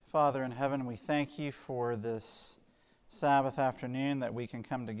Father in heaven, we thank you for this Sabbath afternoon that we can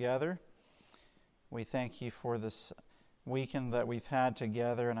come together. We thank you for this weekend that we've had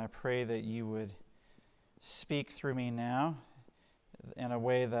together, and I pray that you would speak through me now in a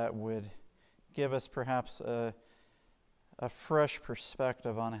way that would give us perhaps a fresh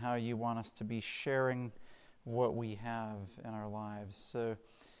perspective on how you want us to be sharing what we have in our lives. So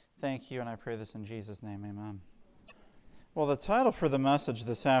thank you, and I pray this in Jesus' name, amen. Well, the title for the message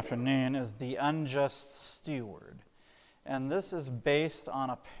this afternoon is The Unjust Steward. And this is based on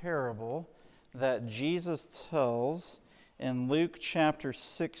a parable that Jesus tells in Luke chapter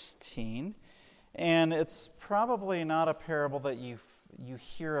 16. And it's probably not a parable that you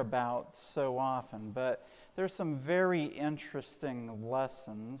hear about so often, but there's some very interesting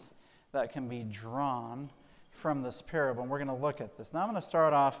lessons that can be drawn from this parable. And we're going to look at this. Now I'm going to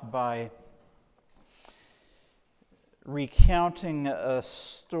start off by recounting a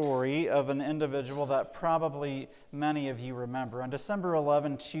story of an individual that probably many of you remember. On December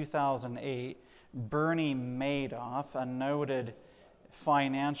 11, 2008, Bernie Madoff, a noted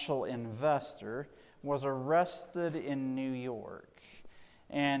financial investor, was arrested in New York.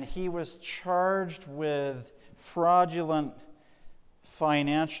 And he was charged with fraudulent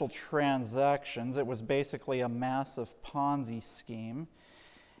financial transactions. It was basically a massive Ponzi scheme.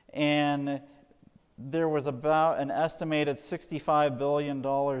 And there was about an estimated $65 billion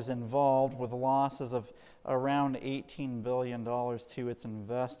involved, with losses of around $18 billion to its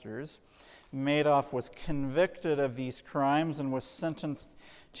investors. Madoff was convicted of these crimes and was sentenced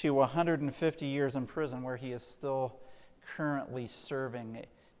to 150 years in prison, where he is still currently serving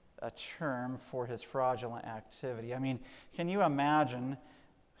a term for his fraudulent activity. I mean, can you imagine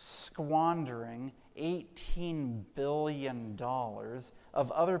squandering $18 billion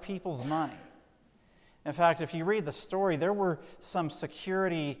of other people's money? In fact, if you read the story, there were some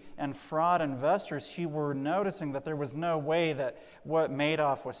security and fraud investors who were noticing that there was no way that what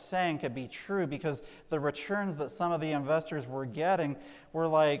Madoff was saying could be true, because the returns that some of the investors were getting were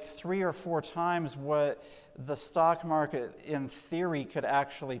like 3 or 4 times what the stock market in theory could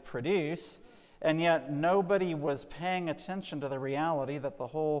actually produce. And yet nobody was paying attention to the reality that the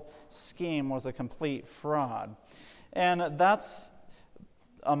whole scheme was a complete fraud. And that's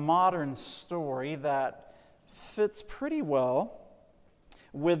a modern story that fits pretty well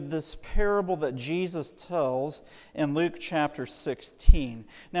with this parable that Jesus tells in Luke chapter 16.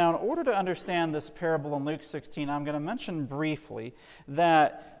 Now, in order to understand this parable in Luke 16, I'm going to mention briefly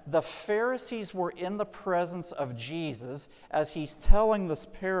that the Pharisees were in the presence of Jesus as he's telling this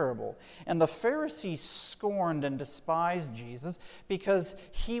parable. And the Pharisees scorned and despised Jesus because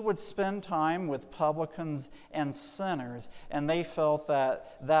he would spend time with publicans and sinners, and they felt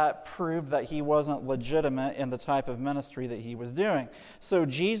that proved that he wasn't legitimate in the type of ministry that he was doing. So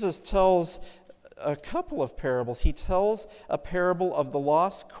Jesus tells a couple of parables. He tells a parable of the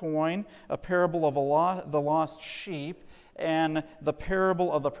lost coin, a parable of the lost sheep, and the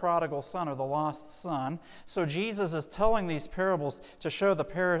parable of the prodigal son, or the lost son. So Jesus is telling these parables to show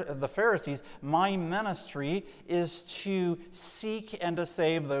the Pharisees, my ministry is to seek and to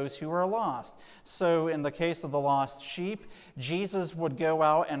save those who are lost. So in the case of the lost sheep, Jesus would go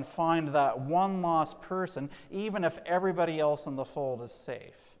out and find that one lost person, even if everybody else in the fold is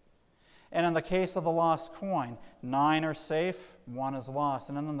safe. And in the case of the lost coin, 9 are safe, 1 is lost.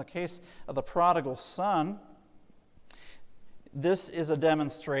 And in the case of the prodigal son, this is a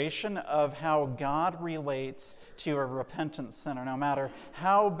demonstration of how God relates to a repentant sinner. No matter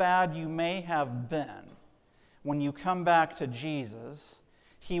how bad you may have been, when you come back to Jesus,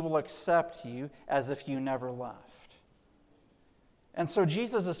 he will accept you as if you never left. And so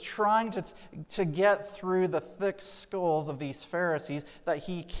Jesus is trying to get through the thick skulls of these Pharisees that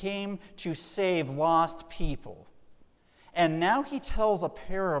he came to save lost people. And now he tells a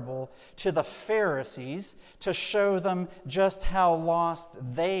parable to the Pharisees to show them just how lost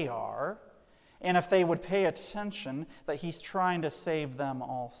they are, and if they would pay attention, that he's trying to save them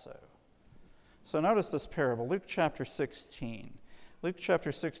also. So notice this parable, Luke chapter 16. Luke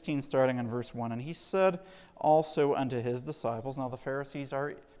chapter 16, starting in verse 1. And he said also unto his disciples, now the Pharisees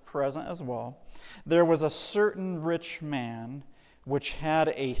are present as well, there was a certain rich man which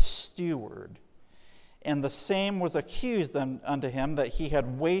had a steward, and the same was accused unto him that he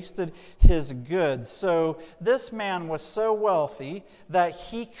had wasted his goods. So this man was so wealthy that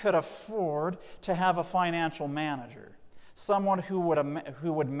he could afford to have a financial manager, someone who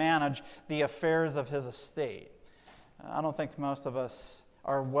would manage the affairs of his estate. I don't think most of us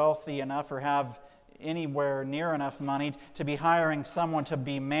are wealthy enough or have anywhere near enough money to be hiring someone to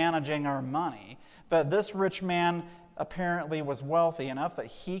be managing our money. But this rich man apparently was wealthy enough that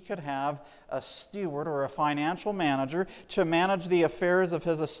he could have a steward or a financial manager to manage the affairs of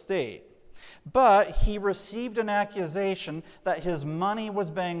his estate. But he received an accusation that his money was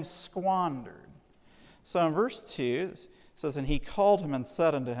being squandered. So in verse 2, it says, "And he called him and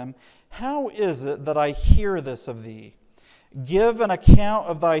said unto him, How is it that I hear this of thee? Give an account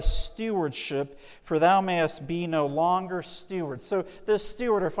of thy stewardship, for thou mayest be no longer steward." So this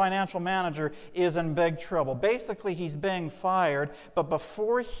steward or financial manager is in big trouble. Basically, he's being fired, but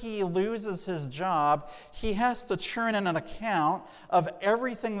before he loses his job, he has to turn in an account of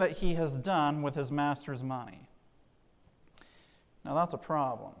everything that he has done with his master's money. Now that's a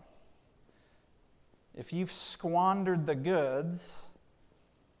problem. If you've squandered the goods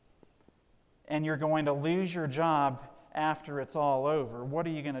and you're going to lose your job after it's all over, what are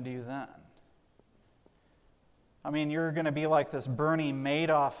you going to do then? I mean, you're going to be like this Bernie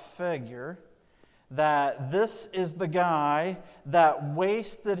Madoff figure, that this is the guy that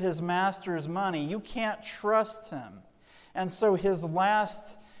wasted his master's money. You can't trust him. And so his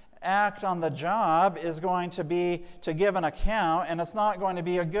last act on the job is going to be to give an account, and it's not going to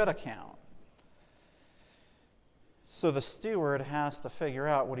be a good account. So the steward has to figure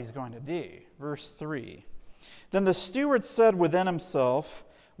out what he's going to do. Verse 3. "Then the steward said within himself,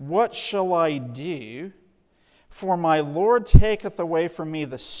 What shall I do? For my Lord taketh away from me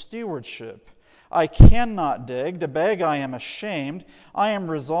the stewardship. I cannot dig. To beg I am ashamed. I am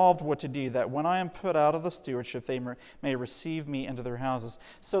resolved what to do, that when I am put out of the stewardship, they may receive me into their houses."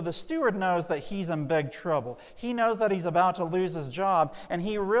 So the steward knows that he's in big trouble. He knows that he's about to lose his job, and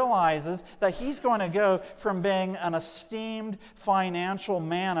he realizes that he's going to go from being an esteemed financial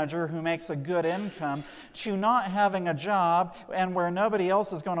manager who makes a good income to not having a job and where nobody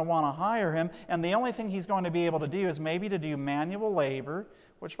else is going to want to hire him, and the only thing he's going to be able to do is maybe to do manual labor,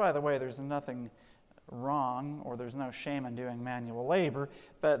 which, by the way, there's nothing wrong or there's no shame in doing manual labor,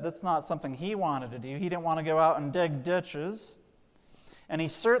 but that's not something he wanted to do. He didn't want to go out and dig ditches, and he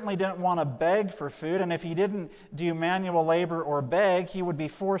certainly didn't want to beg for food, and if he didn't do manual labor or beg, he would be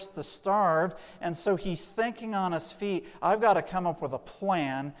forced to starve, and so he's thinking on his feet, I've got to come up with a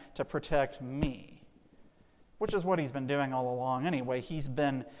plan to protect me, which is what he's been doing all along anyway. He's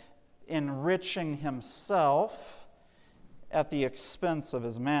been enriching himself at the expense of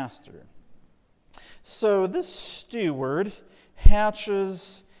his master. So this steward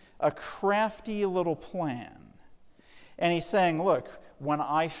hatches a crafty little plan. And he's saying, look, when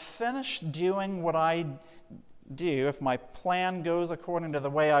I finish doing what I do, if my plan goes according to the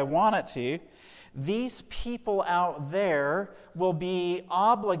way I want it to, these people out there will be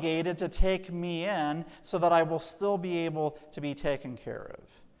obligated to take me in so that I will still be able to be taken care of.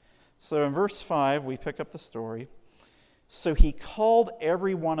 So in verse 5, we pick up the story. "So he called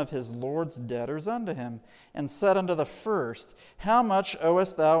every one of his Lord's debtors unto him, and said unto the first, How much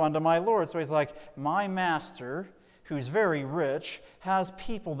owest thou unto my Lord?" So he's like, my master, who's very rich, has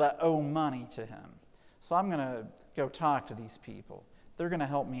people that owe money to him. So I'm going to go talk to these people. They're going to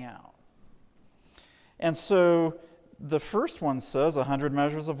help me out. And so the first one says 100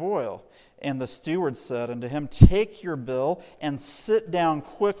 measures of oil. And the steward said unto him, Take your bill and sit down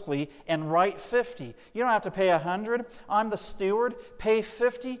quickly and write 50. You don't have to pay 100. I'm the steward. Pay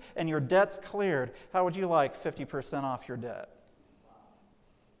 50 and your debt's cleared. How would you like 50% off your debt?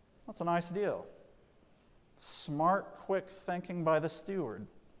 That's a nice deal. Smart, quick thinking by the steward.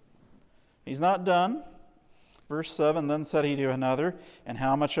 He's not done. Verse 7, "Then said he to another, And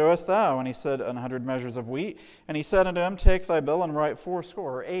how much owest thou? And he said, 100 measures of wheat. And he said unto him, Take thy bill and write 80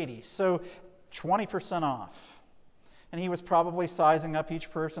 or 80. So 20% off. And he was probably sizing up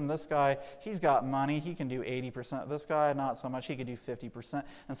each person. This guy, he's got money. He can do 80%. This guy, not so much. He could do 50%.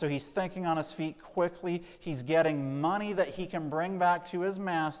 And so he's thinking on his feet quickly. He's getting money that he can bring back to his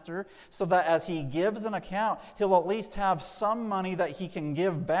master so that as he gives an account, he'll at least have some money that he can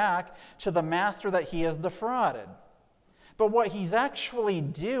give back to the master that he has defrauded. But what he's actually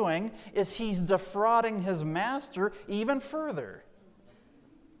doing is he's defrauding his master even further.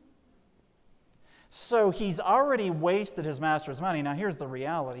 So he's already wasted his master's money. Now here's the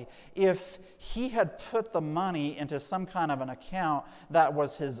reality. If he had put the money into some kind of an account that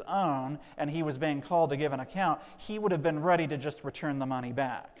was his own and he was being called to give an account, he would have been ready to just return the money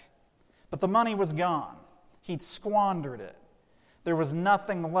back. But the money was gone. He'd squandered it. There was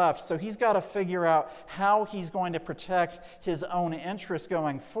nothing left. So he's got to figure out how he's going to protect his own interests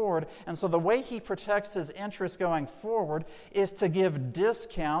going forward. And so the way he protects his interests going forward is to give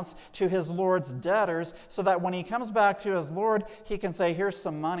discounts to his Lord's debtors so that when he comes back to his Lord, he can say, here's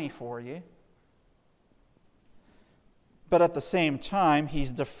some money for you. But at the same time,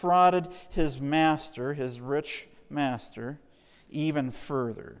 he's defrauded his master, his rich master even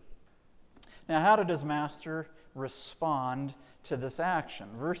further. Now, how did his master respond to this action?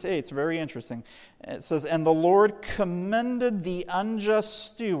 Verse 8, it's very interesting. It says, "And the Lord commended the unjust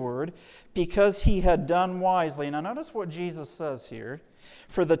steward because he had done wisely." Now, notice what Jesus says here.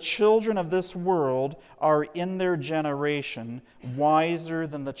 "For the children of this world are in their generation wiser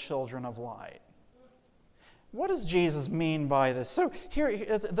than the children of light." What does Jesus mean by this? So here,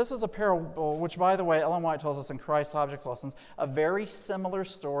 this is a parable, which, by the way, Ellen White tells us in Christ Object Lessons, a very similar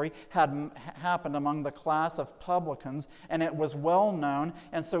story had happened among the class of publicans, and it was well known.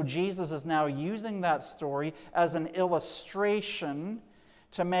 And so Jesus is now using that story as an illustration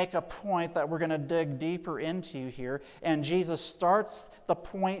to make a point that we're going to dig deeper into here. And Jesus starts the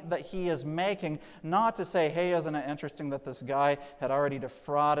point that he is making, not to say, hey, isn't it interesting that this guy had already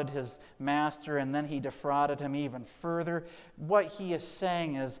defrauded his master and then he defrauded him even further. What he is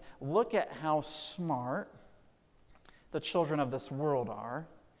saying is, look at how smart the children of this world are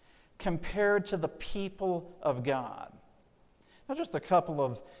compared to the people of God. Now, just a couple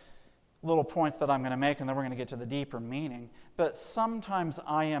of little points that I'm going to make, and then we're going to get to the deeper meaning. But sometimes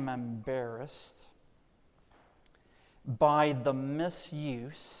I am embarrassed by the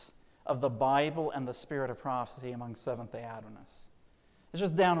misuse of the Bible and the spirit of prophecy among Seventh-day Adventists. It's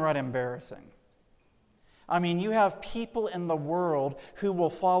just downright embarrassing. I mean, you have people in the world who will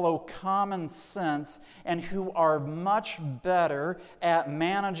follow common sense and who are much better at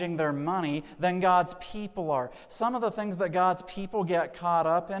managing their money than God's people are. Some of the things that God's people get caught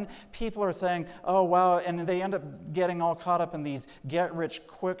up in, people are saying, oh, wow, and they end up getting all caught up in these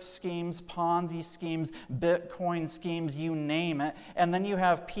get-rich-quick schemes, Ponzi schemes, Bitcoin schemes, you name it. And then you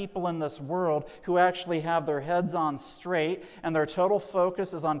have people in this world who actually have their heads on straight, and their total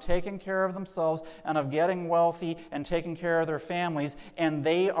focus is on taking care of themselves and of getting wealthy and taking care of their families, and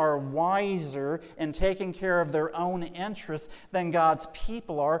they are wiser in taking care of their own interests than God's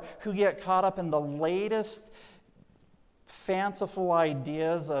people are, who get caught up in the latest fanciful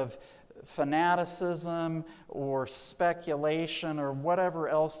ideas of fanaticism or speculation or whatever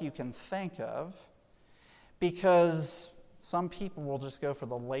else you can think of, because some people will just go for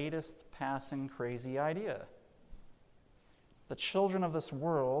the latest passing crazy idea. The children of this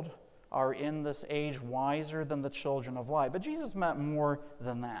world are in this age wiser than the children of light. But Jesus meant more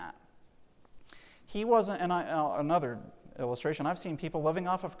than that. He wasn't, and another illustration, I've seen people living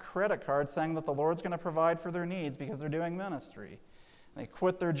off of credit cards saying that the Lord's going to provide for their needs because they're doing ministry. They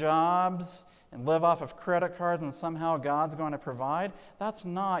quit their jobs and live off of credit cards and somehow God's going to provide. That's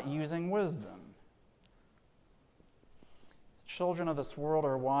not using wisdom. The children of this world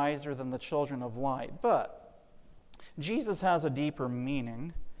are wiser than the children of light. But Jesus has a deeper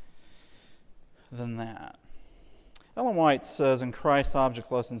meaning than that. Ellen White says in Christ Object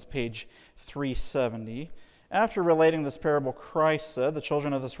Lessons, page 370, after relating this parable, Christ said, the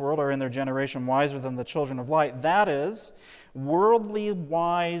children of this world are in their generation wiser than the children of light. That is, worldly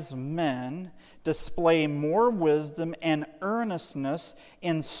wise men display more wisdom and earnestness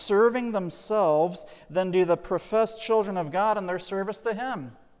in serving themselves than do the professed children of God in their service to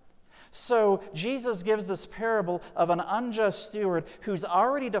Him. So Jesus gives this parable of an unjust steward who's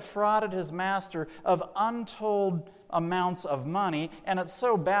already defrauded his master of untold amounts of money, and it's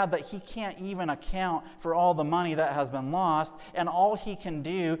so bad that he can't even account for all the money that has been lost, and all he can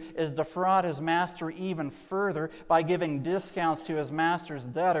do is defraud his master even further by giving discounts to his master's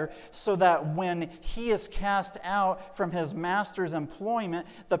debtor, so that when he is cast out from his master's employment,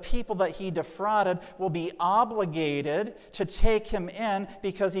 the people that he defrauded will be obligated to take him in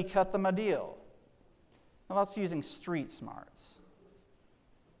because he cut them a deal. Now that's using street smarts.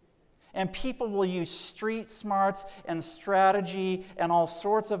 And people will use street smarts and strategy and all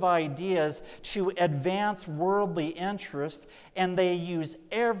sorts of ideas to advance worldly interest, and they use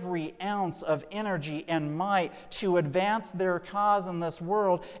every ounce of energy and might to advance their cause in this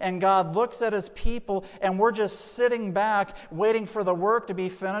world. And God looks at His people, and we're just sitting back waiting for the work to be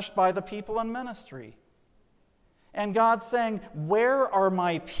finished by the people in ministry. And God's saying, where are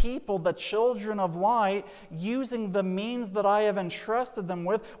my people, the children of light, using the means that I have entrusted them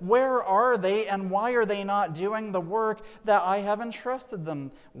with? Where are they, and why are they not doing the work that I have entrusted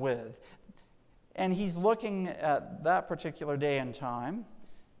them with? And He's looking at that particular day and time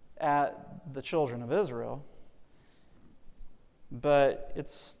at the children of Israel. But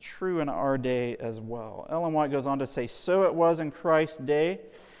it's true in our day as well. Ellen White goes on to say, so it was in Christ's day,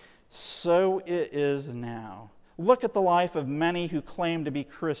 so it is now. Look at the life of many who claim to be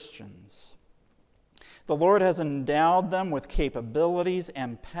Christians. The Lord has endowed them with capabilities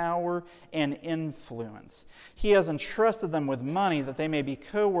and power and influence. He has entrusted them with money that they may be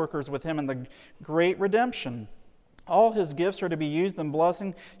co-workers with Him in the great redemption. All his gifts are to be used in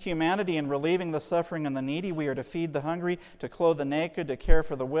blessing humanity and relieving the suffering and the needy. We are to feed the hungry, to clothe the naked, to care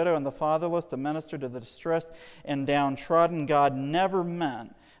for the widow and the fatherless, to minister to the distressed and downtrodden. God never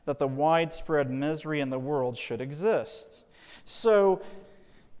meant that the widespread misery in the world should exist. So,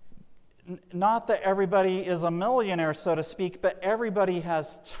 not that everybody is a millionaire, so to speak, but everybody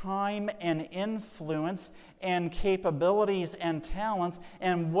has time and influence and capabilities and talents.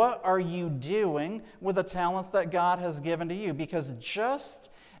 And what are you doing with the talents that God has given to you? Because just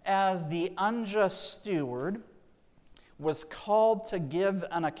as the unjust steward was called to give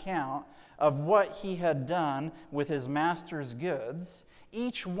an account of what he had done with his master's goods,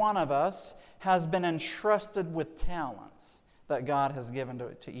 each one of us has been entrusted with talents that God has given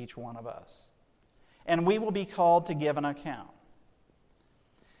to each one of us. And we will be called to give an account.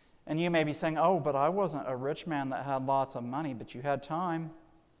 And you may be saying, oh, but I wasn't a rich man that had lots of money, but you had time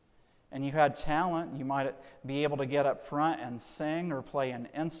and you had talent. You might be able to get up front and sing or play an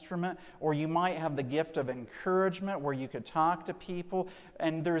instrument, or you might have the gift of encouragement where you could talk to people.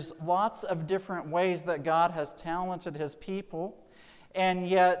 And there's lots of different ways that God has talented his people. And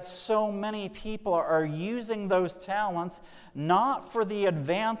yet so many people are using those talents not for the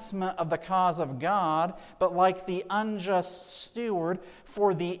advancement of the cause of God, but like the unjust steward,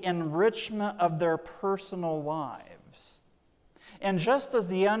 for the enrichment of their personal lives. And just as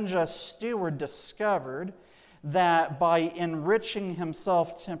the unjust steward discovered that by enriching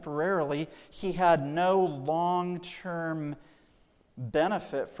himself temporarily, he had no long-term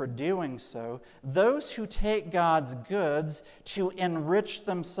benefit for doing so, those who take God's goods to enrich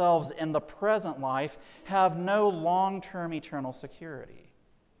themselves in the present life have no long-term eternal security.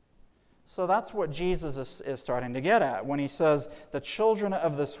 So that's what Jesus is starting to get at when he says the children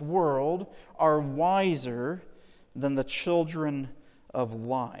of this world are wiser than the children of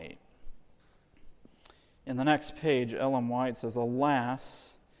light. In the next page, Ellen White says,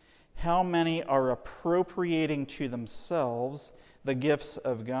 alas, how many are appropriating to themselves the gifts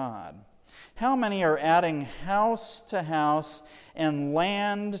of God? How many are adding house to house and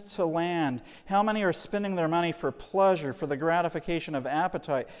land to land? How many are spending their money for pleasure, for the gratification of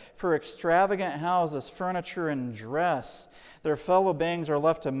appetite, for extravagant houses, furniture, and dress? Their fellow beings are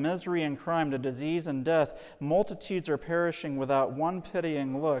left to misery and crime, to disease and death. Multitudes are perishing without one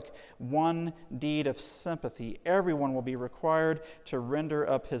pitying look, one deed of sympathy. Everyone will be required to render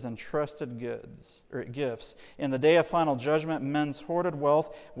up his entrusted goods or gifts. In the day of final judgment, men's hoarded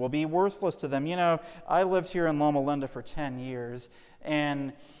wealth will be worthless to them. You know, I lived here in Loma Linda for 10 years,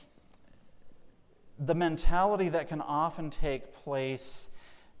 and the mentality that can often take place,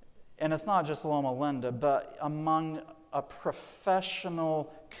 and it's not just Loma Linda, but among a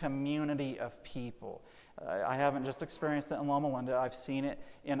professional community of people. I haven't just experienced it in Loma Linda. I've seen it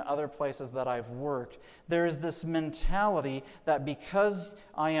in other places that I've worked. There's this mentality that because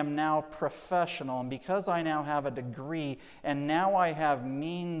I am now professional and because I now have a degree and now I have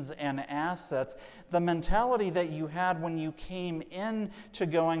means and assets, the mentality that you had when you came in to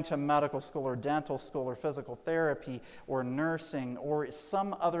going to medical school or dental school or physical therapy or nursing or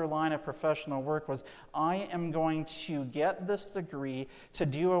some other line of professional work was, I am going to get this degree to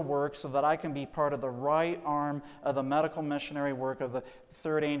do a work so that I can be part of the right arm of the medical missionary work of the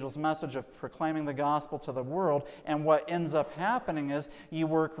third angel's message of proclaiming the gospel to the world. And what ends up happening is you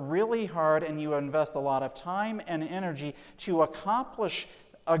work really hard and you invest a lot of time and energy to accomplish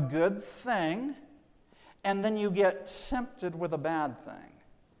a good thing, and then you get tempted with a bad thing.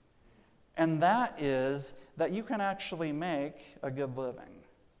 And that is that you can actually make a good living.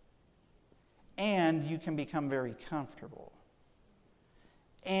 And you can become very comfortable.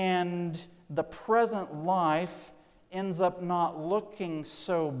 And the present life ends up not looking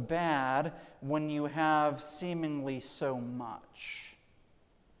so bad when you have seemingly so much.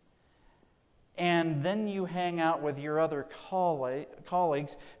 And then you hang out with your other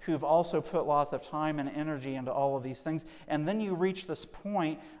colleagues who've also put lots of time and energy into all of these things. And then you reach this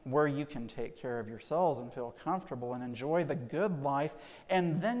point where you can take care of yourselves and feel comfortable and enjoy the good life.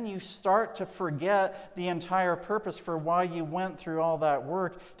 And then you start to forget the entire purpose for why you went through all that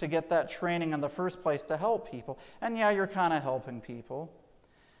work to get that training in the first place to help people. And yeah, you're kind of helping people.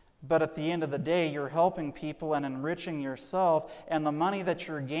 But at the end of the day, you're helping people and enriching yourself, and the money that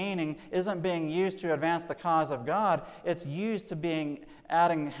you're gaining isn't being used to advance the cause of God. It's used to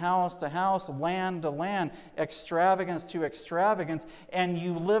adding house to house, land to land, extravagance to extravagance, and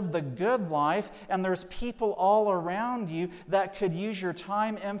you live the good life, and there's people all around you that could use your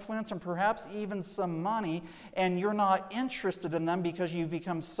time, influence, and perhaps even some money, and you're not interested in them because you've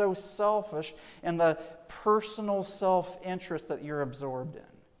become so selfish in the personal self-interest that you're absorbed in.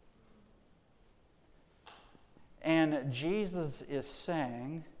 And Jesus is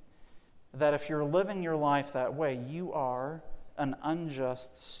saying that if you're living your life that way, you are an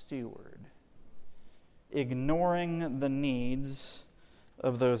unjust steward, ignoring the needs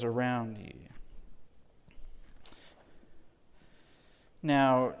of those around you.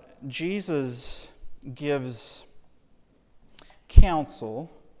 Now, Jesus gives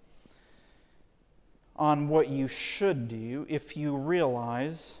counsel on what you should do if you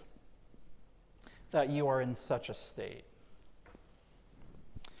realize that you are in such a state.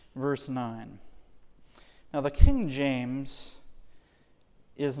 Verse 9. Now, the King James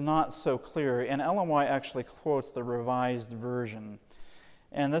is not so clear, and Ellen White actually quotes the Revised Version.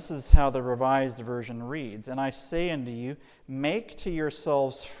 And this is how the Revised Version reads. And I say unto you, make to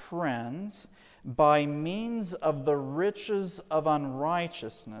yourselves friends by means of the riches of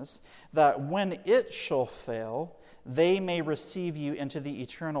unrighteousness, that when it shall fail, they may receive you into the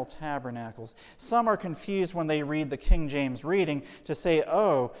eternal tabernacles. Some are confused when they read the King James reading to say,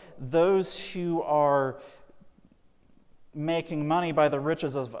 oh, those who are making money by the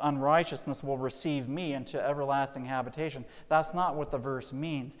riches of unrighteousness will receive me into everlasting habitation. That's not what the verse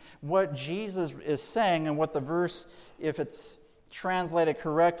means. What Jesus is saying, and what the verse, if it's translated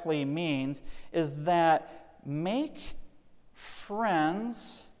correctly, means is that make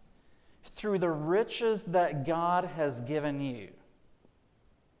friends through the riches that God has given you.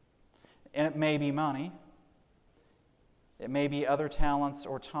 And it may be money. It may be other talents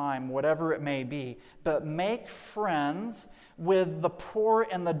or time, whatever it may be. But make friends with the poor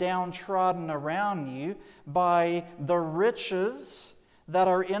and the downtrodden around you by the riches that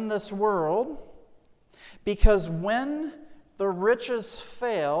are in this world. Because when the riches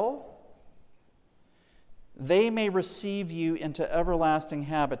fail, they may receive you into everlasting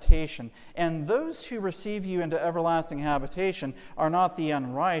habitation. And those who receive you into everlasting habitation are not the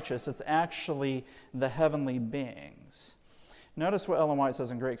unrighteous, it's actually the heavenly beings. Notice what Ellen White says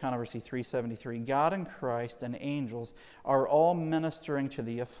in Great Controversy 373. God and Christ and angels are all ministering to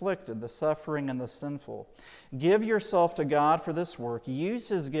the afflicted, the suffering, and the sinful. Give yourself to God for this work. Use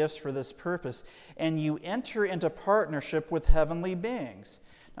His gifts for this purpose, and you enter into partnership with heavenly beings.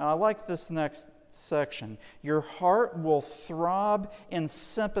 Now, I like this next section. Your heart will throb in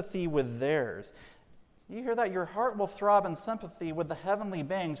sympathy with theirs. You hear that? Your heart will throb in sympathy with the heavenly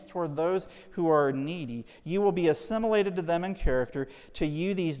beings toward those who are needy. You will be assimilated to them in character. To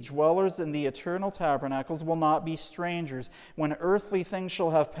you, these dwellers in the eternal tabernacles will not be strangers. When earthly things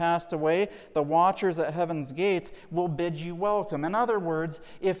shall have passed away, the watchers at heaven's gates will bid you welcome. In other words,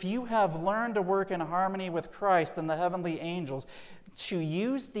 if you have learned to work in harmony with Christ and the heavenly angels, to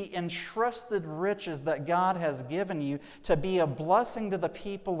use the entrusted riches that God has given you to be a blessing to the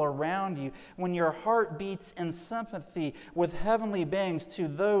people around you, when your heart beats in sympathy with heavenly beings to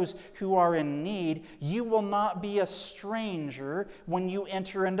those who are in need, you will not be a stranger when you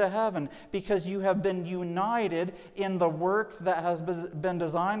enter into heaven, because you have been united in the work that has been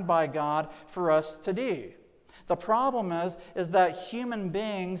designed by God for us to do. The problem is that human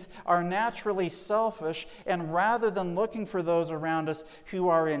beings are naturally selfish, and rather than looking for those around us who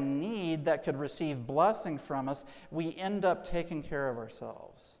are in need that could receive blessing from us, we end up taking care of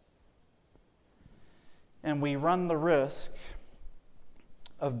ourselves. And we run the risk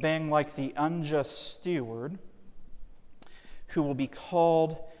of being like the unjust steward who will be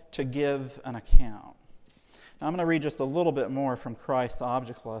called to give an account. Now, I'm going to read just a little bit more from Christ's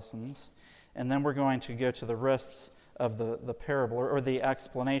object lessons, and then we're going to go to the rest of the parable, or the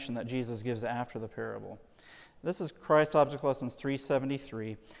explanation that Jesus gives after the parable. This is Christ's Object Lessons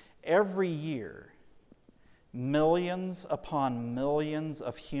 373. Every year, millions upon millions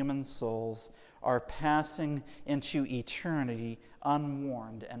of human souls are passing into eternity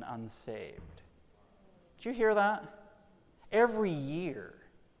unwarned and unsaved. Did you hear that? Every year,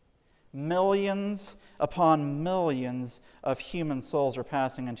 millions upon millions of human souls are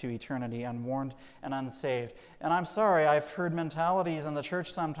passing into eternity unwarned and unsaved. And I'm sorry, I've heard mentalities in the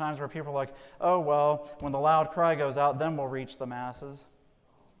church sometimes where people are like, oh, well, when the loud cry goes out, then we'll reach the masses.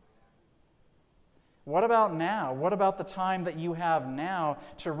 What about now? What about the time that you have now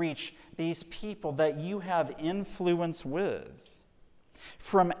to reach these people that you have influence with?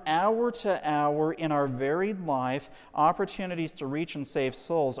 From hour to hour in our varied life, opportunities to reach and save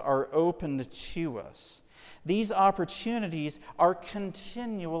souls are opened to us. These opportunities are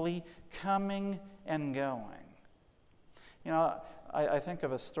continually coming and going. You know, I think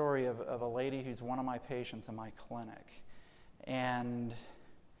of a story of a lady who's one of my patients in my clinic. And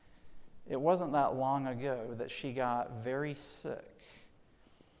it wasn't that long ago that she got very sick.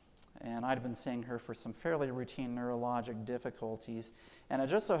 And I'd been seeing her for some fairly routine neurologic difficulties. And it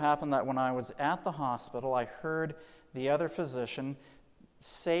just so happened that when I was at the hospital, I heard the other physician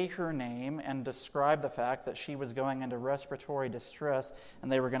say her name and describe the fact that she was going into respiratory distress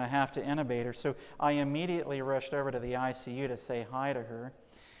and they were going to have to intubate her. So I immediately rushed over to the ICU to say hi to her.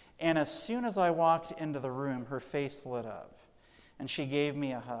 And as soon as I walked into the room, her face lit up and she gave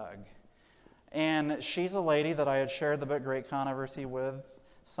me a hug. And she's a lady that I had shared the book Great Controversy with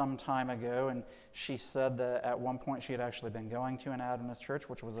some time ago, and she said that at one point she had actually been going to an Adventist church,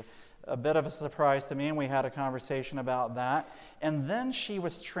 which was a bit of a surprise to me, and we had a conversation about that. And then she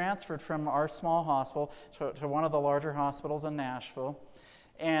was transferred from our small hospital to one of the larger hospitals in Nashville,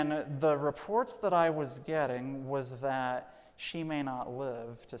 and the reports that I was getting was that she may not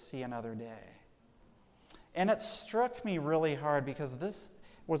live to see another day. And it struck me really hard because this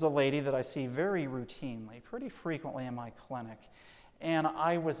was a lady that I see very routinely, pretty frequently in my clinic. And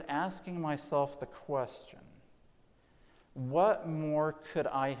I was asking myself the question, what more could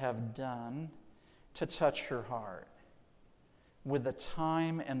I have done to touch her heart with the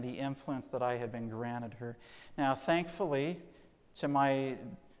time and the influence that I had been granted her? Now, thankfully, to my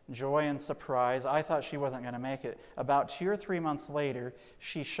joy and surprise, I thought she wasn't going to make it. About 2 or 3 months later,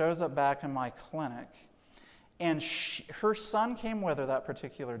 she shows up back in my clinic, and her son came with her that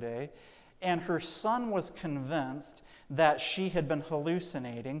particular day, and her son was convinced that she had been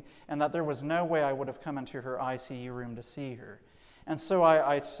hallucinating and that there was no way I would have come into her ICU room to see her. And so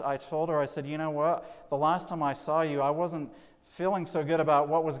I told her, I said, you know what, the last time I saw you, I wasn't feeling so good about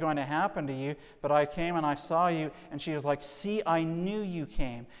what was going to happen to you, but I came and I saw you, and she was like, see, I knew you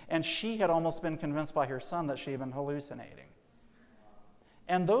came. And she had almost been convinced by her son that she had been hallucinating.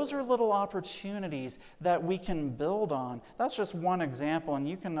 And those are little opportunities that we can build on. That's just one example, and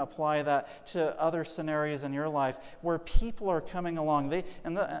you can apply that to other scenarios in your life where people are coming along.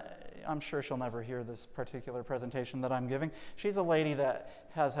 I'm sure she'll never hear this particular presentation that I'm giving. She's a lady that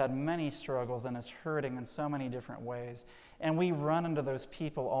has had many struggles and is hurting in so many different ways. And we run into those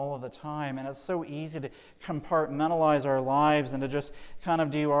people all of the time, and it's so easy to compartmentalize our lives and to just kind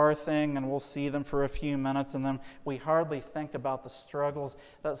of do our thing, and we'll see them for a few minutes, and then we hardly think about the struggles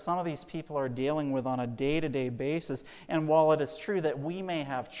that some of these people are dealing with on a day-to-day basis. And while it is true that we may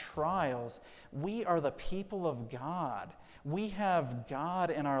have trials, we are the people of God. We have God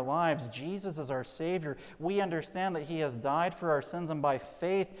in our lives. Jesus is our Savior. We understand that He has died for our sins, and by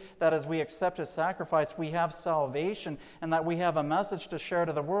faith, that as we accept His sacrifice, we have salvation, and that we have a message to share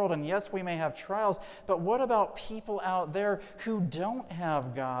to the world. And yes, we may have trials, but what about people out there who don't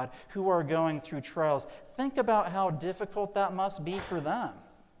have God, who are going through trials? Think about how difficult that must be for them.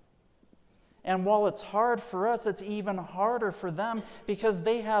 And while it's hard for us, it's even harder for them because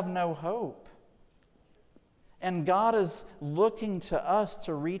they have no hope. And God is looking to us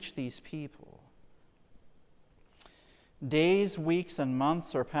to reach these people. Days, weeks, and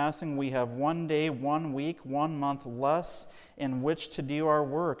months are passing. We have 1 day, 1 week, 1 month less in which to do our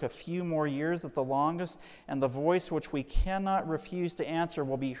work. A few more years at the longest, and the voice which we cannot refuse to answer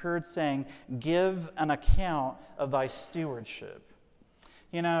will be heard saying, "Give an account of thy stewardship."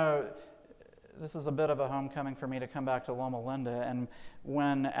 You know, this is a bit of a homecoming for me to come back to Loma Linda. And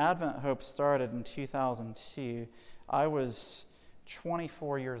when Advent Hope started in 2002, I was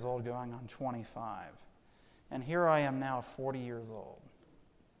 24 years old going on 25. And here I am now 40 years old.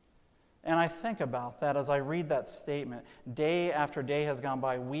 And I think about that as I read that statement. Day after day has gone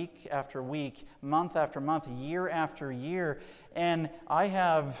by, week after week, month after month, year after year. And I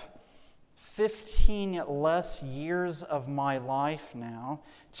have 15 less years of my life now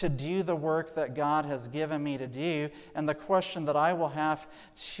to do the work that God has given me to do. And the question that I will have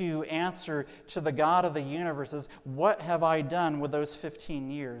to answer to the God of the universe is, what have I done with those 15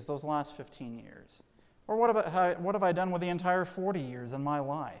 years, those last 15 years? Or what have I done with the entire 40 years in my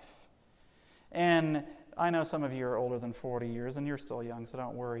life? And I know some of you are older than 40 years, and you're still young, so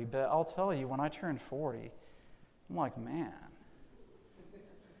don't worry. But I'll tell you, when I turned 40, I'm like, man,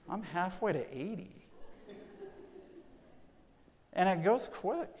 I'm halfway to 80. And it goes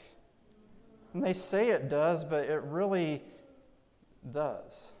quick. And they say it does, but it really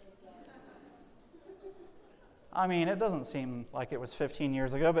does. I mean, it doesn't seem like it was 15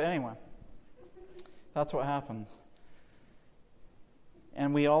 years ago, but anyway, that's what happens.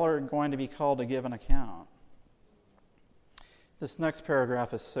 And we all are going to be called to give an account. This next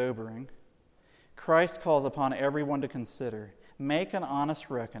paragraph is sobering. Christ calls upon everyone to consider. Make an honest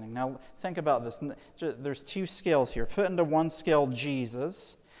reckoning. Now, think about this. There's 2 scales here. Put into one scale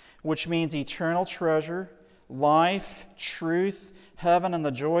Jesus, which means eternal treasure, life, truth, heaven, and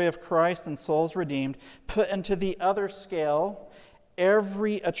the joy of Christ and souls redeemed. Put into the other scale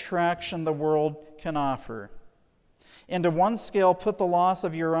every attraction the world can offer. Into one scale put the loss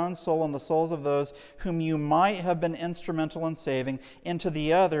of your own soul and the souls of those whom you might have been instrumental in saving. Into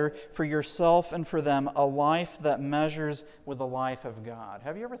the other, for yourself and for them, a life that measures with the life of God.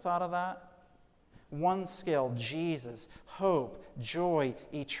 Have you ever thought of that? One scale, Jesus, hope, joy,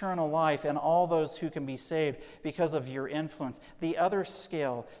 eternal life, and all those who can be saved because of your influence. The other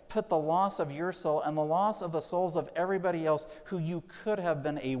scale, put the loss of your soul and the loss of the souls of everybody else who you could have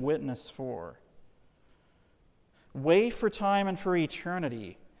been a witness for. Weigh for time and for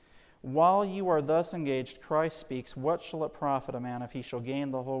eternity. While you are thus engaged, Christ speaks, what shall it profit a man if he shall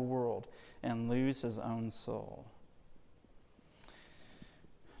gain the whole world and lose his own soul?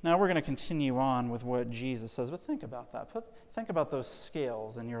 Now we're going to continue on with what Jesus says, but think about that. Think about those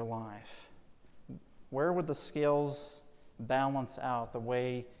scales in your life. Where would the scales balance out the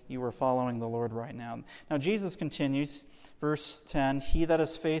way you were following the Lord right now? Now Jesus continues, verse 10, he that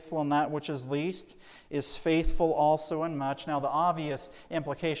is faithful in that which is least is faithful also in much. Now the obvious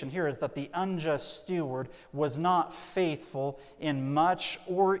implication here is that the unjust steward was not faithful in much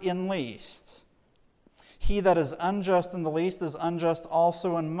or in least. He that is unjust in the least is unjust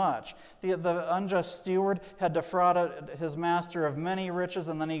also in much. The unjust steward had defrauded his master of many riches,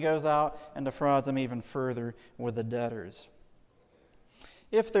 and then he goes out and defrauds him even further with the debtors.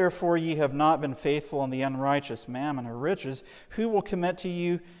 If therefore ye have not been faithful in the unrighteous mammon or riches, who will commit to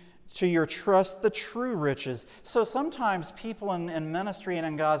you to your trust the true riches? So sometimes people in ministry and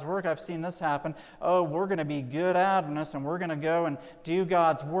in God's work, I've seen this happen. Oh, we're going to be good Adventists and we're going to go and do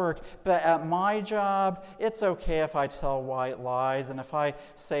God's work. But at my job, it's okay if I tell white lies and if I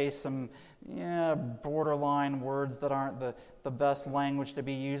say some borderline words that aren't the best language to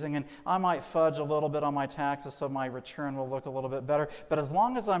be using. And I might fudge a little bit on my taxes so my return will look a little bit better. But as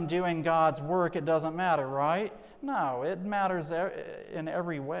long as I'm doing God's work, it doesn't matter, right? No, it matters in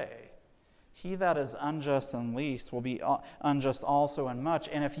every way. He that is unjust in least will be unjust also in much.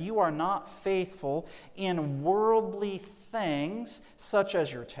 And if you are not faithful in worldly things, such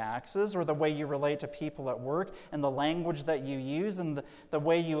as your taxes or the way you relate to people at work and the language that you use and the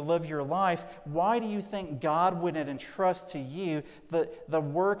way you live your life, why do you think God wouldn't entrust to you the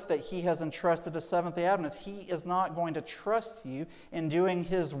work that He has entrusted to Seventh-day Adventists? He is not going to trust you in doing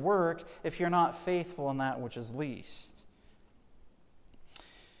His work if you're not faithful in that which is least.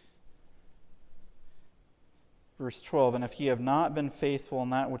 Verse 12, and if ye have not been faithful in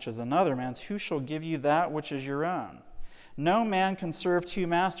that which is another man's, who shall give you that which is your own? No man can serve two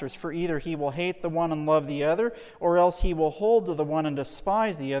masters, for either he will hate the one and love the other, or else he will hold to the one and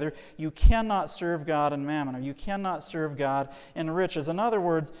despise the other. You cannot serve God and mammon, or you cannot serve God and riches. In other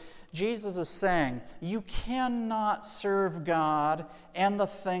words, Jesus is saying, you cannot serve God and the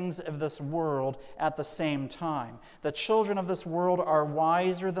things of this world at the same time. The children of this world are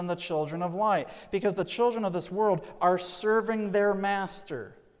wiser than the children of light, because the children of this world are serving their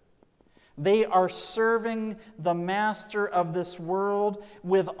master. They are serving the master of this world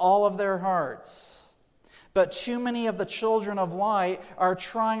with all of their hearts. But too many of the children of light are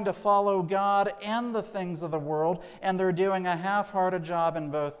trying to follow God and the things of the world, and they're doing a half-hearted job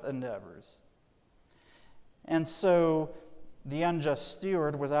in both endeavors. And so the unjust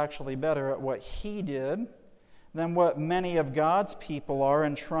steward was actually better at what he did than what many of God's people are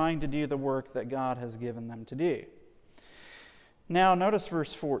in trying to do the work that God has given them to do. Now notice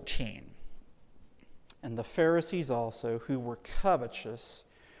verse 14. And the Pharisees also, who were covetous,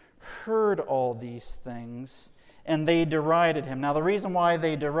 heard all these things, and they derided him. Now, the reason why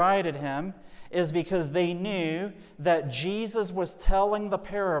they derided him is because they knew that Jesus was telling the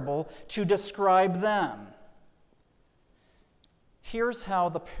parable to describe them. Here's how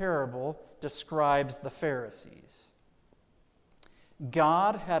the parable describes the Pharisees.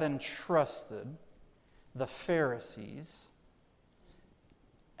 God had entrusted the Pharisees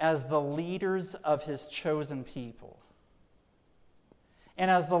as the leaders of His chosen people.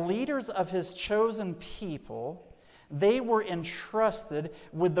 And as the leaders of His chosen people, they were entrusted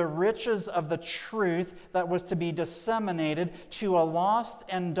with the riches of the truth that was to be disseminated to a lost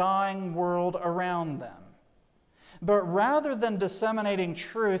and dying world around them. But rather than disseminating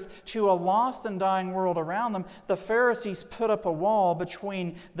truth to a lost and dying world around them, the Pharisees put up a wall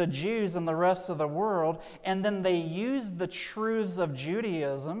between the Jews and the rest of the world, and then they used the truths of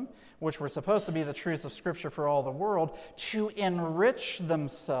Judaism, which were supposed to be the truths of Scripture for all the world, to enrich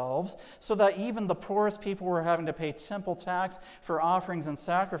themselves so that even the poorest people were having to pay temple tax for offerings and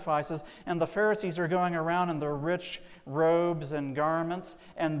sacrifices, and the Pharisees are going around in their rich robes and garments,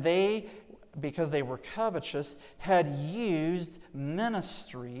 and they, because they were covetous, had used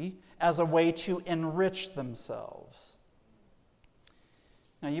ministry as a way to enrich themselves.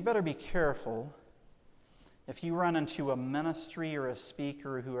 Now, you better be careful if you run into a ministry or a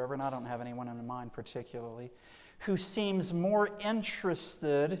speaker or whoever, and I don't have anyone in mind particularly, who seems more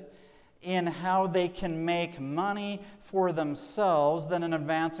interested in how they can make money for themselves than in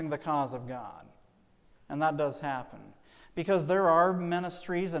advancing the cause of God. And that does happen. Because there are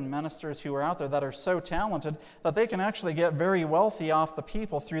ministries and ministers who are out there that are so talented that they can actually get very wealthy off the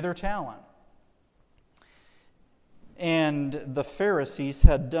people through their talent. And the Pharisees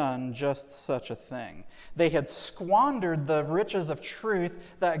had done just such a thing. They had squandered the riches of truth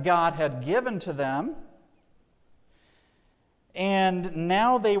that God had given to them, and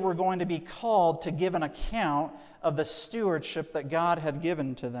now they were going to be called to give an account of the stewardship that God had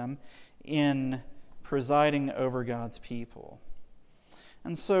given to them in presiding over God's people.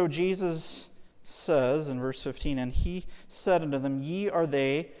 And so Jesus says in verse 15, "And he said unto them, Ye are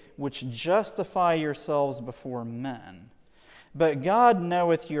they which justify yourselves before men. But God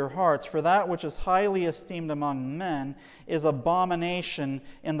knoweth your hearts, for that which is highly esteemed among men is abomination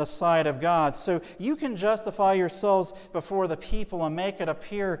in the sight of God." So you can justify yourselves before the people and make it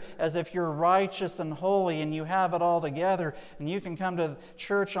appear as if you're righteous and holy and you have it all together, and you can come to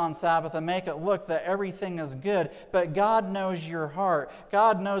church on Sabbath and make it look that everything is good. But God knows your heart.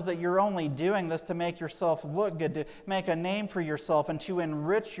 God knows that you're only doing this to make yourself look good, to make a name for yourself, and to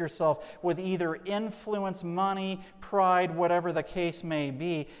enrich yourself with either influence, money, pride, whatever the case may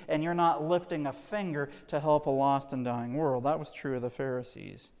be, and you're not lifting a finger to help a lost and dying world. That was true of the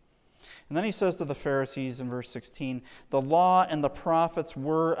Pharisees. And then he says to the Pharisees in verse 16, "The law and the prophets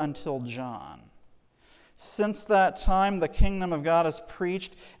were until John. Since that time the kingdom of God is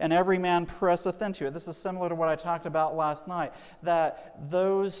preached, and every man presseth into it." This is similar to what I talked about last night, that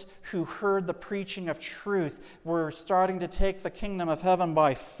those who heard the preaching of truth were starting to take the kingdom of heaven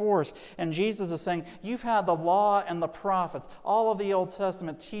by force. And Jesus is saying, you've had the law and the prophets, all of the Old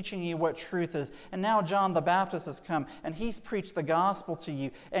Testament teaching you what truth is. And now John the Baptist has come, and he's preached the gospel to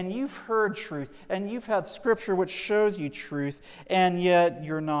you. And you've heard truth, and you've had scripture which shows you truth, and yet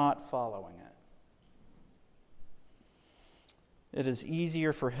you're not following it. It is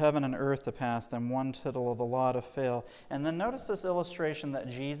easier for heaven and earth to pass than one tittle of the law to fail. And then notice this illustration that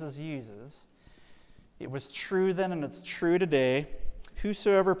Jesus uses. It was true then, and it's true today.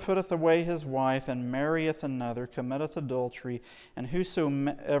 "Whosoever putteth away his wife and marrieth another committeth adultery, and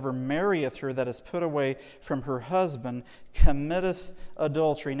whosoever marrieth her that is put away from her husband committeth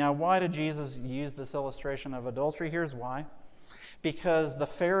adultery." Now, why did Jesus use this illustration of adultery? Here's why. Because the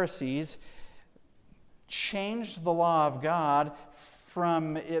Pharisees changed the law of God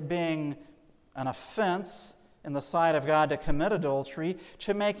from it being an offense in the sight of God to commit adultery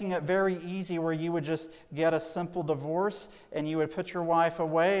to making it very easy, where you would just get a simple divorce and you would put your wife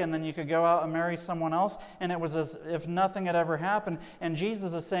away and then you could go out and marry someone else, and it was as if nothing had ever happened. And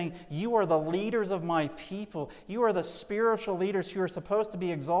Jesus is saying, you are the leaders of my people. You are the spiritual leaders who are supposed to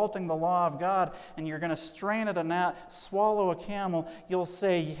be exalting the law of God, and you're going to strain at a gnat, swallow a camel. You'll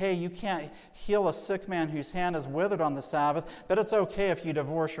say, hey, you can't heal a sick man whose hand is withered on the Sabbath, but it's okay if you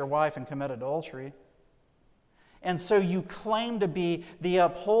divorce your wife and commit adultery. And so you claim to be the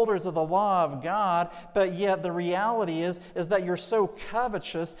upholders of the law of God, but yet the reality is that you're so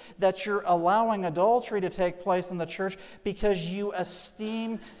covetous that you're allowing adultery to take place in the church because you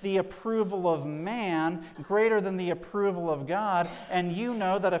esteem the approval of man greater than the approval of God. And you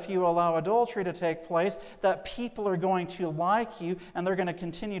know that if you allow adultery to take place, that people are going to like you, and they're going to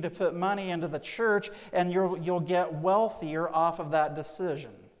continue to put money into the church, and you'll get wealthier off of that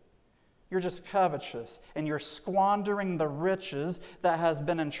decision. You're just covetous, and you're squandering the riches that has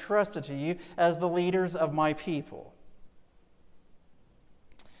been entrusted to you as the leaders of my people.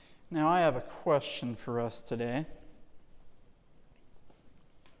 Now, I have a question for us today.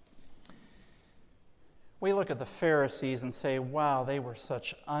 We look at the Pharisees and say, wow, they were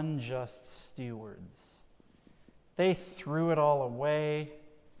such unjust stewards. They threw it all away.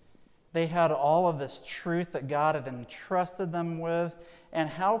 They had all of this truth that God had entrusted them with, and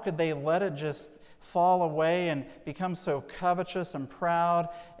how could they let it just fall away and become so covetous and proud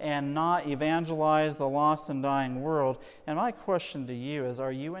and not evangelize the lost and dying world? And my question to you is,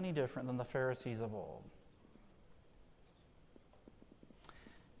 are you any different than the Pharisees of old?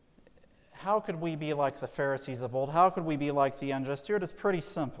 How could we be like the Pharisees of old? How could we be like the unjust steward? It's pretty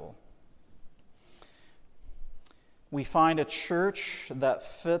simple. We find a church that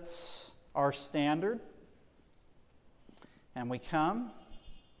fits our standard, and we come,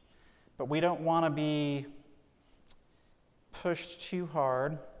 but we don't want to be pushed too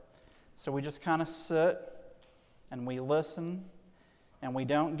hard, so we just kind of sit and we listen and we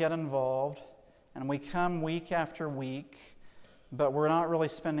don't get involved, and we come week after week, but we're not really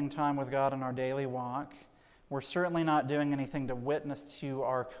spending time with God in our daily walk. We're certainly not doing anything to witness to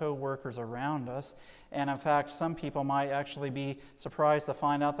our co-workers around us. And in fact, some people might actually be surprised to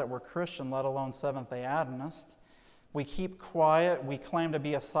find out that we're Christian, let alone Seventh-day Adventist. We keep quiet. We claim to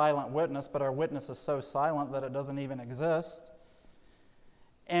be a silent witness, but our witness is so silent that it doesn't even exist.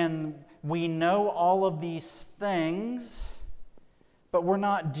 And we know all of these things, but we're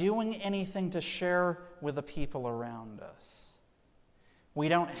not doing anything to share with the people around us. We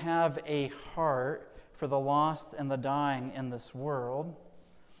don't have a heart for the lost and the dying in this world.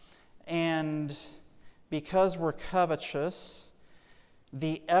 And because we're covetous,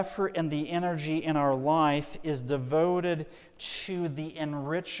 the effort and the energy in our life is devoted to the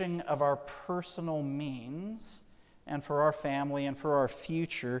enriching of our personal means and for our family and for our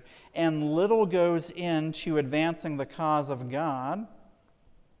future, and little goes into advancing the cause of God.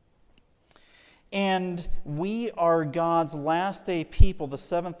 And we are God's last day people, the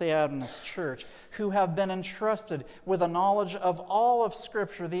Seventh-day Adventist Church, who have been entrusted with a knowledge of all of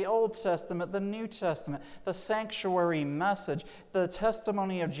Scripture, the Old Testament, the New Testament, the sanctuary message, the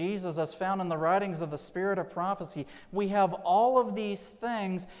testimony of Jesus as found in the writings of the Spirit of prophecy. We have all of these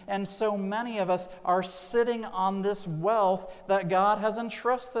things, and so many of us are sitting on this wealth that God has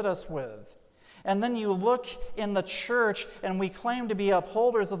entrusted us with. And then you look in the church, and we claim to be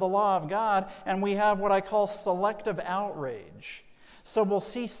upholders of the law of God, and we have what I call selective outrage. So we'll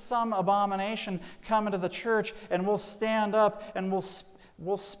see some abomination come into the church, and we'll stand up, and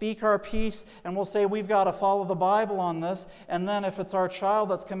we'll speak our piece, and we'll say we've got to follow the Bible on this. And then if it's our child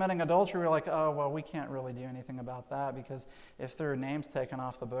that's committing adultery, we're like, oh, well, we can't really do anything about that, because if their name's taken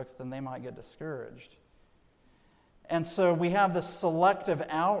off the books, then they might get discouraged. And so we have this selective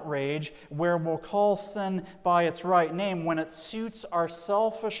outrage where we'll call sin by its right name when it suits our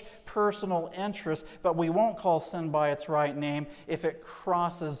selfish personal interests, but we won't call sin by its right name if it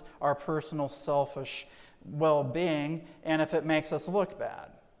crosses our personal selfish well-being and if it makes us look bad.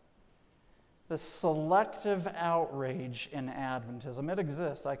 The selective outrage in Adventism, it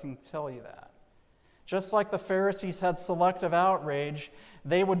exists, I can tell you that. Just like the Pharisees had selective outrage,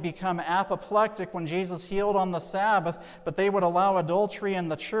 they would become apoplectic when Jesus healed on the Sabbath, but they would allow adultery in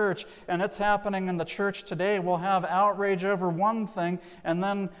the church, and it's happening in the church today. We'll have outrage over one thing, and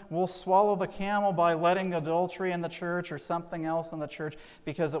then we'll swallow the camel by letting adultery in the church or something else in the church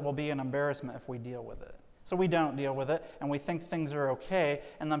because it will be an embarrassment if we deal with it. So we don't deal with it, and we think things are okay,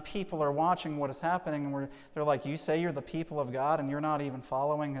 and then people are watching what is happening, and they're like, you say you're the people of God, and you're not even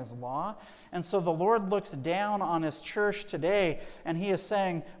following His law? And so the Lord looks down on His church today, and He is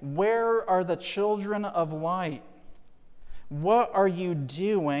saying, where are the children of light? What are you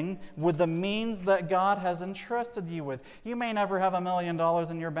doing with the means that God has entrusted you with? You may never have $1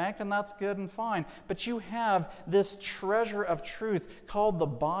 million in your bank, and that's good and fine, but you have this treasure of truth called the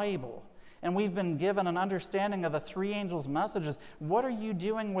Bible. And we've been given an understanding of the three angels' messages. What are you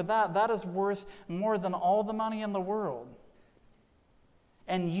doing with that? That is worth more than all the money in the world.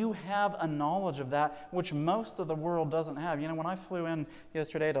 And you have a knowledge of that, which most of the world doesn't have. You know, when I flew in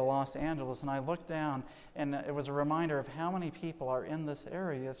yesterday to Los Angeles, and I looked down, and it was a reminder of how many people are in this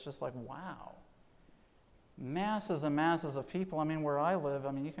area. It's just like, wow. Masses and masses of people. I mean, where I live,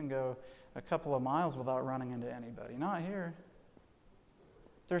 I mean, you can go a couple of miles without running into anybody. Not here.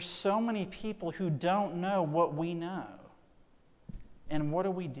 There's so many people who don't know what we know. And what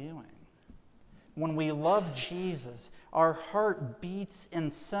are we doing? When we love Jesus, our heart beats in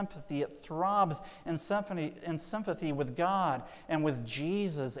sympathy. It throbs in sympathy with God and with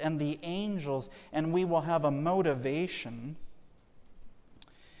Jesus and the angels, and we will have a motivation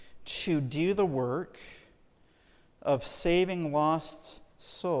to do the work of saving lost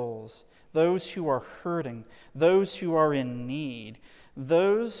souls, those who are hurting, those who are in need,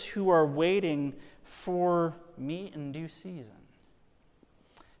 those who are waiting for meat in due season.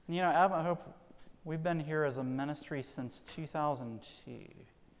 And you know, Advent Hope, we've been here as a ministry since 2002.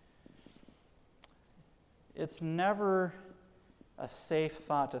 It's never a safe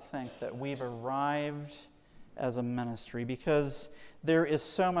thought to think that we've arrived as a ministry, because there is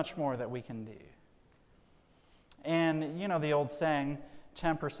so much more that we can do. And you know the old saying,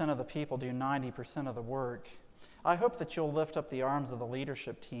 10% of the people do 90% of the work. I hope that you'll lift up the arms of the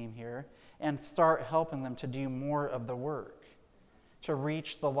leadership team here and start helping them to do more of the work, to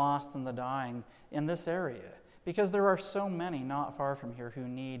reach the lost and the dying in this area, because there are so many not far from here who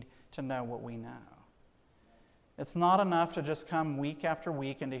need to know what we know. It's not enough to just come week after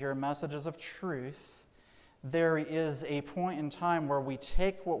week and to hear messages of truth. There is a point in time where we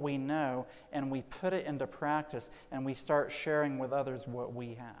take what we know and we put it into practice, and we start sharing with others what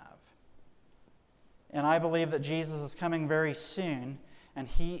we have. And I believe that Jesus is coming very soon, and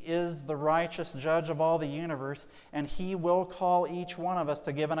he is the righteous judge of all the universe, and he will call each one of us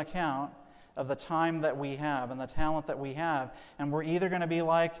to give an account of the time that we have and the talent that we have. And we're either going to be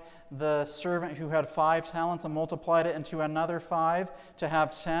like the servant who had 5 talents and multiplied it into another 5 to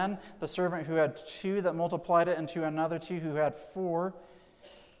have 10, the servant who had 2 that multiplied it into another 2 who had 4,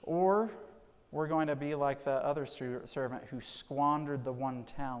 or we're going to be like the other servant who squandered the 1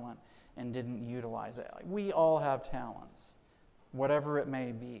 talent and didn't utilize it. We all have talents, whatever it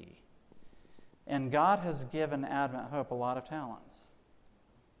may be. And God has given Advent Hope a lot of talents.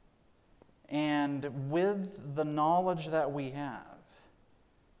 And with the knowledge that we have,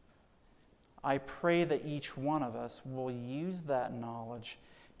 I pray that each one of us will use that knowledge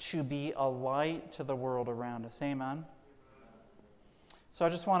to be a light to the world around us. Amen? So I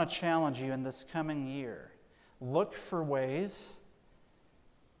just want to challenge you in this coming year. Look for ways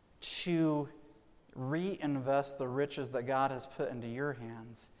to reinvest the riches that God has put into your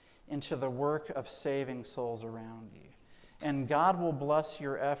hands into the work of saving souls around you. And God will bless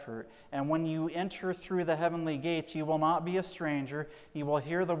your effort. And when you enter through the heavenly gates, you will not be a stranger. You will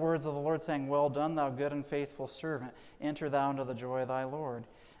hear the words of the Lord saying, "Well done, thou good and faithful servant. Enter thou into the joy of thy Lord."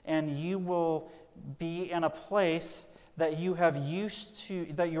 And you will be in a place that you're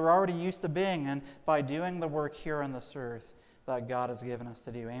already used to being in by doing the work here on this earth that God has given us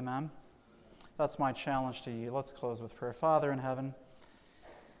to do. Amen? That's my challenge to you. Let's close with prayer. Father in heaven,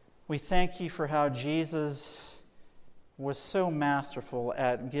 we thank you for how Jesus was so masterful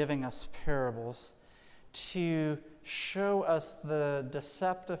at giving us parables to show us the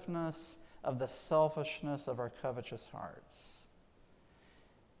deceptiveness of the selfishness of our covetous hearts.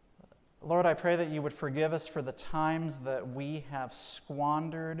 Lord, I pray that you would forgive us for the times that we have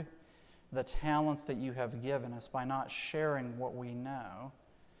squandered the talents that you have given us by not sharing what we know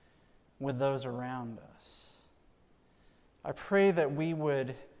with those around us. I pray that we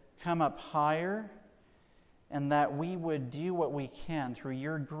would come up higher and that we would do what we can through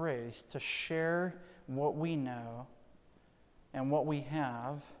your grace to share what we know and what we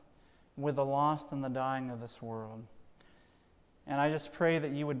have with the lost and the dying of this world. And I just pray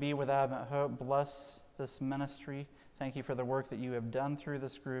that you would be with Advent Hope. Bless this ministry. Thank you for the work that you have done through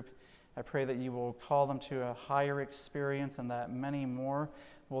this group. I pray that you will call them to a higher experience and that many more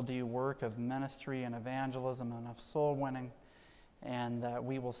will do work of ministry and evangelism and of soul winning, and that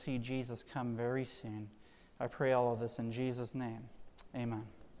we will see Jesus come very soon. I pray all of this in Jesus' name. Amen.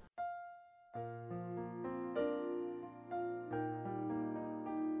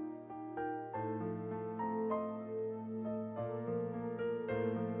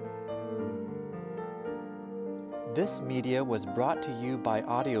 This media was brought to you by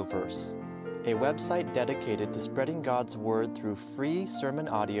Audioverse, a website dedicated to spreading God's Word through free sermon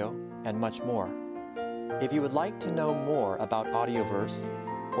audio and much more. If you would like to know more about Audioverse,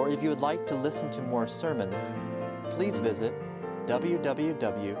 or if you would like to listen to more sermons, please visit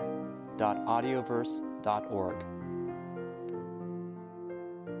www.audioverse.org.